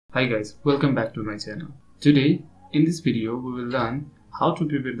Hi guys, welcome back to my channel. Today in this video we will learn how to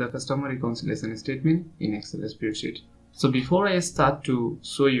prepare the customer reconciliation statement in Excel spreadsheet. So before I start to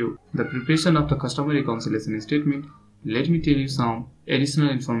show you the preparation of the customer reconciliation statement, let me tell you some additional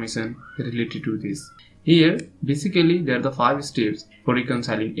information related to this. Here basically there are the 5 steps for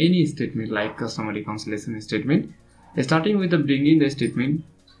reconciling any statement like customer reconciliation statement, starting with the bringing the statement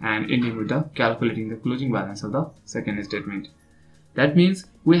and ending with the calculating the closing balance of the second statement. That means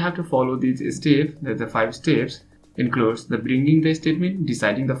we have to follow these steps. That the 5 steps includes the bringing the statement,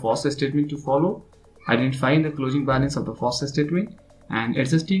 deciding the first statement to follow, identifying the closing balance of the first statement, and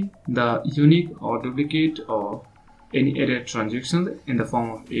adjusting the unique or duplicate or any error transactions in the form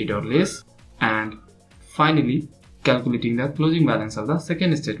of add or less, and finally calculating the closing balance of the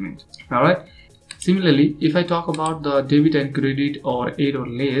second statement. Alright. Similarly, if I talk about the debit and credit or add or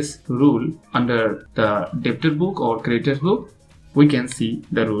less rule under the debtor book or creditor book, we can see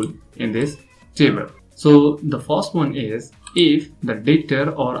the rule in this table. So the first one is, if the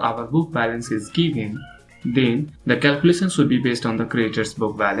debtor or our book balance is given, then the calculation should be based on the creditor's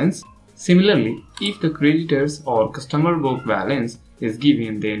book balance. Similarly, if the creditor's or customer book balance is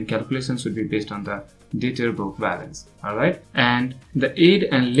given, then calculation should be based on the debtor book balance. Alright, and the add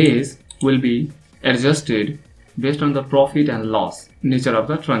and less will be adjusted based on the profit and loss nature of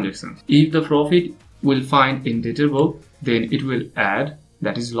the transaction. If the profit will find in debtor book, then it will add,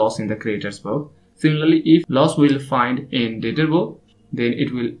 that is loss in the creditor's book. Similarly, if loss will find in debtor book, then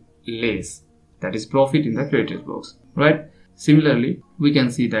it will less, that is profit in the creditor's books, right? Similarly, we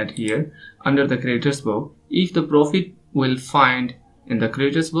can see that here under the creditor's book, if the profit will find in the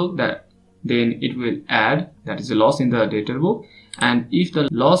creditor's book, then it will add, that is a loss in the debtor book, and if the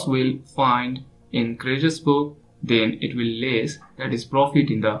loss will find in creditor's book, then it will less, that is profit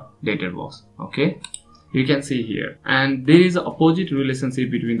in the debtor box. Okay, you can see here, and there is an opposite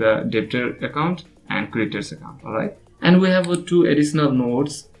relationship between the debtor account and creditor's account. All right, and we have 2 additional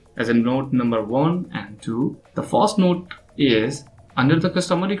notes as a note number 1 and 2. The first note is, under the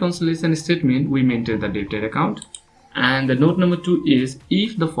customer reconciliation statement we maintain the debtor account, and the note number 2 is,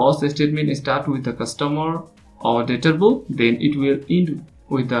 if the first statement starts with the customer or debtor book, then it will end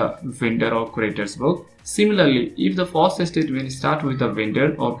with the vendor or creditor's book. Similarly, if the first statement starts with the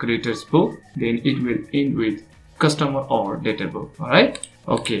vendor or creditor's book, then it will end with customer or debtor book. Alright,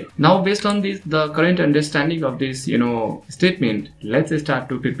 okay, now based on this, the current understanding of this statement, let's start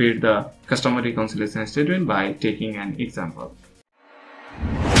to prepare the customer reconciliation statement by taking an example.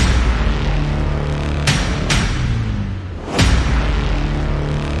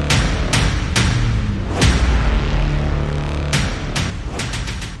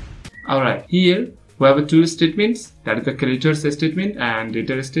 Alright, here we have 2 statements, that is the creditor's statement and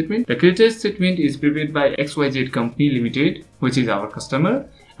debtor statement. The creditor's statement is prepared by XYZ Company Limited, which is our customer,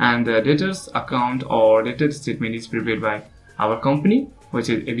 and the debtor's account or debtor statement is prepared by our company, which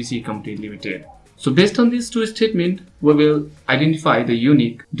is ABC Company Limited. So based on these 2 statements, we will identify the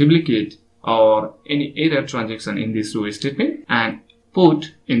unique, duplicate or any error transaction in this 2 statement and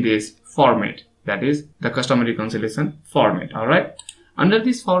put in this format, that is the customer reconciliation format. Alright. Under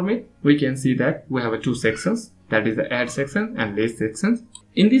this format, we can see that we have 2 sections, that is the add section and less sections.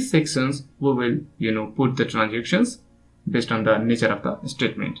 In these sections, we will put the transactions based on the nature of the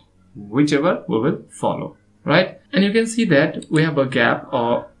statement, whichever we will follow, right? And you can see that we have a gap,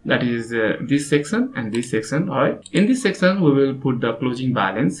 or that is this section and this section. Alright, in this section we will put the closing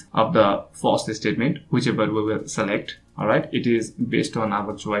balance of the first statement, whichever we will select. Alright, it is based on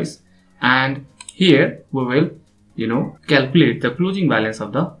our choice, and here we will calculate the closing balance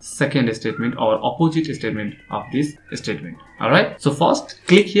of the second statement or opposite statement of this statement. Alright, so first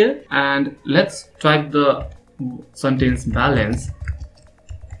click here and let's type the sentence balance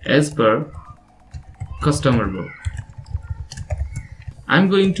as per customer book. I'm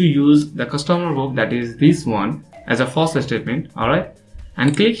going to use the customer book, that is this one, as a first statement. Alright,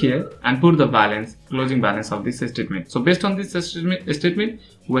 and click here and put the balance, closing balance of this statement. So based on this statement,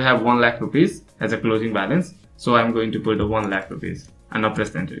 we have 1 lakh rupees as a closing balance. So I'm going to put the 1 lakh rupees and now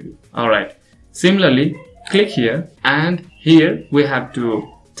press the enter key. Alright, similarly click here, and here we have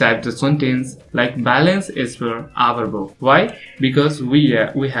to type the sentence like balance as per our book. Why? Because we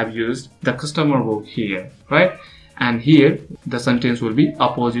have used the customer book here, right? And here the sentence will be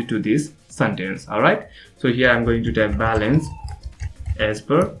opposite to this sentence. Alright, so here I'm going to type balance as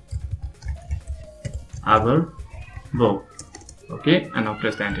per our book. Okay, and now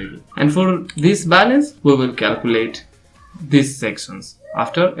press the enter key. And for this balance, we will calculate these sections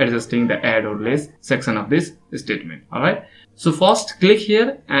after adjusting the add or less section of this statement. Alright, So first click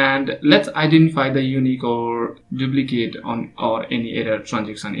here and let's identify the unique or duplicate on or any error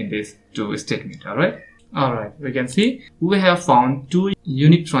transaction in this two statement. Alright, we can see we have found 2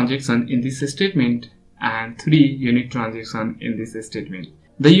 unique transactions in this statement and 3 unique transactions in this statement.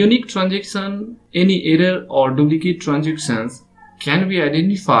 The unique transaction, any error or duplicate transactions can be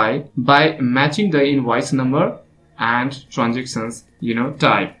identified by matching the invoice number and transactions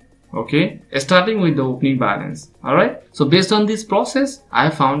type. Okay, starting with the opening balance. Alright, so based on this process I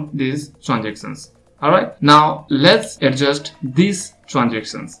found these transactions. Alright, now let's adjust these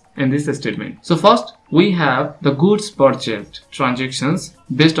transactions in this statement. So first we have the goods purchased transactions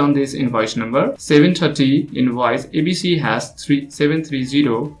based on this invoice number 730. Invoice ABC has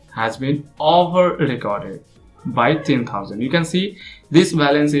 730 has been over recorded by 10,000. You can see this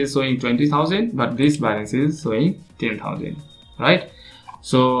balance is showing 20,000 but this balance is showing 10,000, right?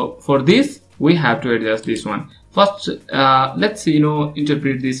 So for this we have to adjust this one. First let's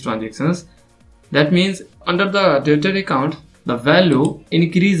interpret these transactions. That means under the debtor account the value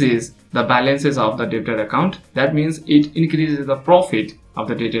increases the balances of the debtor account. That means it increases the profit of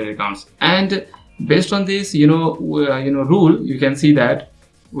the debtor accounts. And based on this rule, you can see that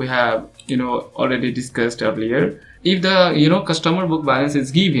we have already discussed earlier. If the customer book balance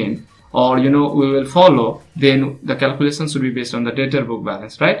is given or we will follow, then the calculation should be based on the debtor book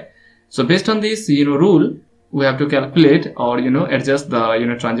balance, right? So based on this rule, we have to calculate or adjust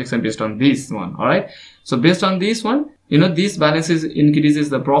the transaction based on this one. All right, so based on this one, these balances increases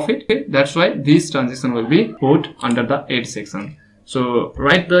the profit. Okay? That's why this transaction will be put under the add section. So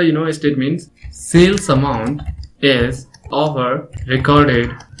write the statements sales amount is over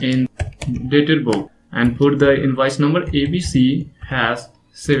recorded in debtor book and put the invoice number ABC has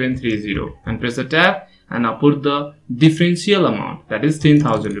 730 and press the tab and now put the differential amount, that is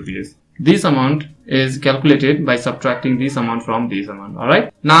 10,000 rupees. This amount is calculated by subtracting this amount from this amount.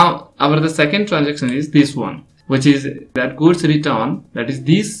 Alright, now the second transaction is this one, which is that goods return, that is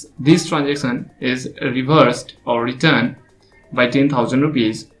this transaction is reversed or returned by 10,000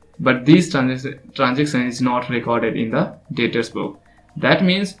 rupees, but this transaction is not recorded in the debtor's book. That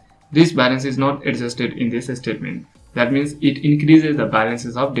means this balance is not adjusted in this statement. That means it increases the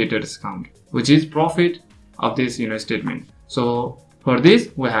balances of debtor's account, which is profit of this statement. So for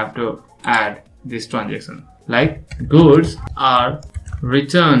this we have to add this transaction, like goods are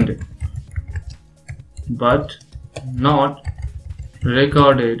returned but not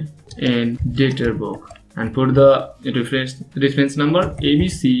recorded in debtor book and put the reference number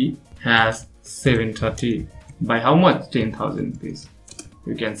ABC has 730 by how much? 10,000 rupees.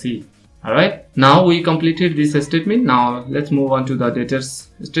 You can see. Alright, now we completed this statement. Now let's move on to the debtor's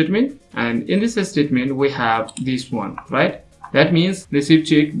statement, and in this statement we have this one, right? That means received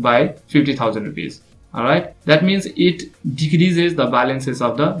check by 50,000 rupees. Alright, that means it decreases the balances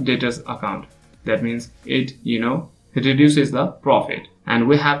of the debtor's account. That means it reduces the profit, and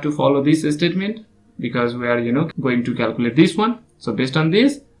we have to follow this statement because we are going to calculate this one. So based on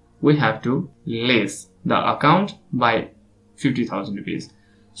this we have to less the account by 50,000 rupees.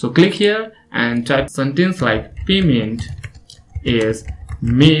 So click here and type sentence like payment is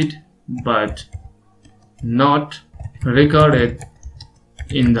made but not recorded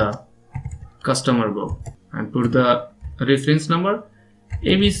in the customer book and put the reference number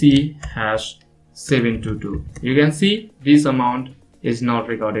ABC has 722. You can see this amount is not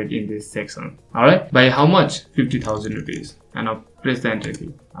recorded in this section. Alright, by how much? 50,000 rupees. And now press the enter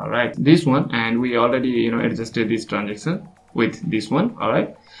key. Alright, this one, and we already adjusted this transaction with this one.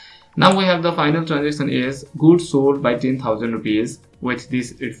 Alright, now we have the final transaction is goods sold by 10,000 rupees with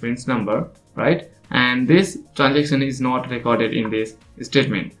this reference number, right? And this transaction is not recorded in this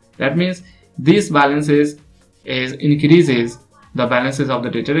statement. That means this balances increases the balances of the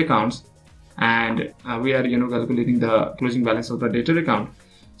debtor accounts, and we are calculating the closing balance of the debtor account,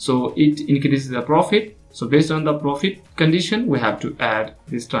 so it increases the profit. So based on the profit condition we have to add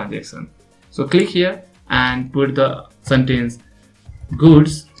this transaction. So click here and put the sentence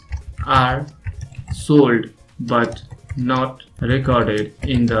goods are sold but not recorded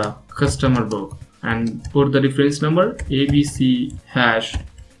in the customer book and put the reference number ABC hash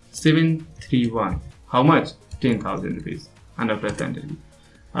 731. How much? 10,000 rupees and press enter.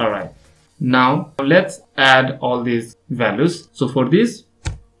 Alright, now let's add all these values. So for this,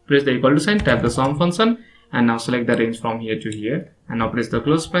 press the equal to sign, tap the sum function, and now select the range from here to here, and now press the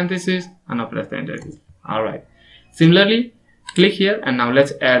close parenthesis and now press the enter key. Alright, similarly click here and now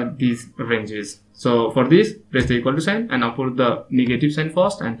let's add these ranges. So for this, press the equal to sign and now put the negative sign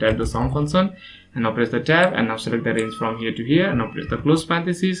first and tap the sum function, and now press the tab and now select the range from here to here, and now press the close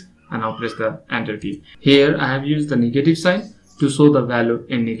parenthesis and now press the enter key. Here I have used the negative sign to show the value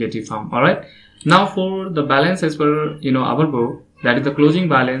in negative form. Alright, now for the balance as per our book, that is the closing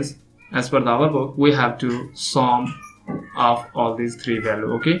balance as per our book, we have to sum of all these three values.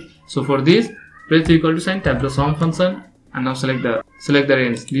 Okay, so for this, press the equal to sign, tap the sum function, and now select the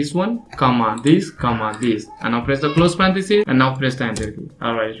range, this one, comma this, and now press the close parenthesis, and now press the enter key.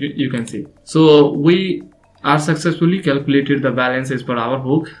 Alright, you can see. So we are successfully calculated the balance as per our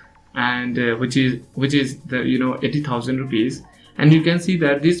book, and which is the 80,000 rupees, and you can see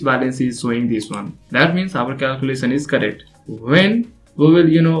that this balance is showing this one. That means our calculation is correct. When we will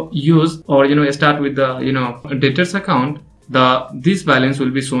use or start with the debtors account, this balance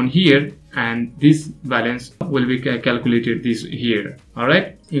will be shown here, and this balance will be calculated this here. All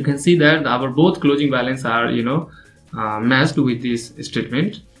right, you can see that our both closing balance are matched with this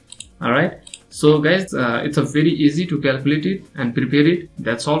statement. All right, so guys, it's a very easy to calculate it and prepare it.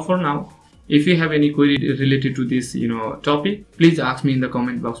 That's all for now. If you have any query related to this topic, please ask me in the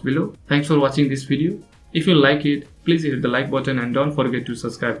comment box below. Thanks for watching this video. If you like it, please hit the like button and don't forget to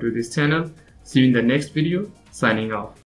subscribe to this channel. See you in the next video. Signing off.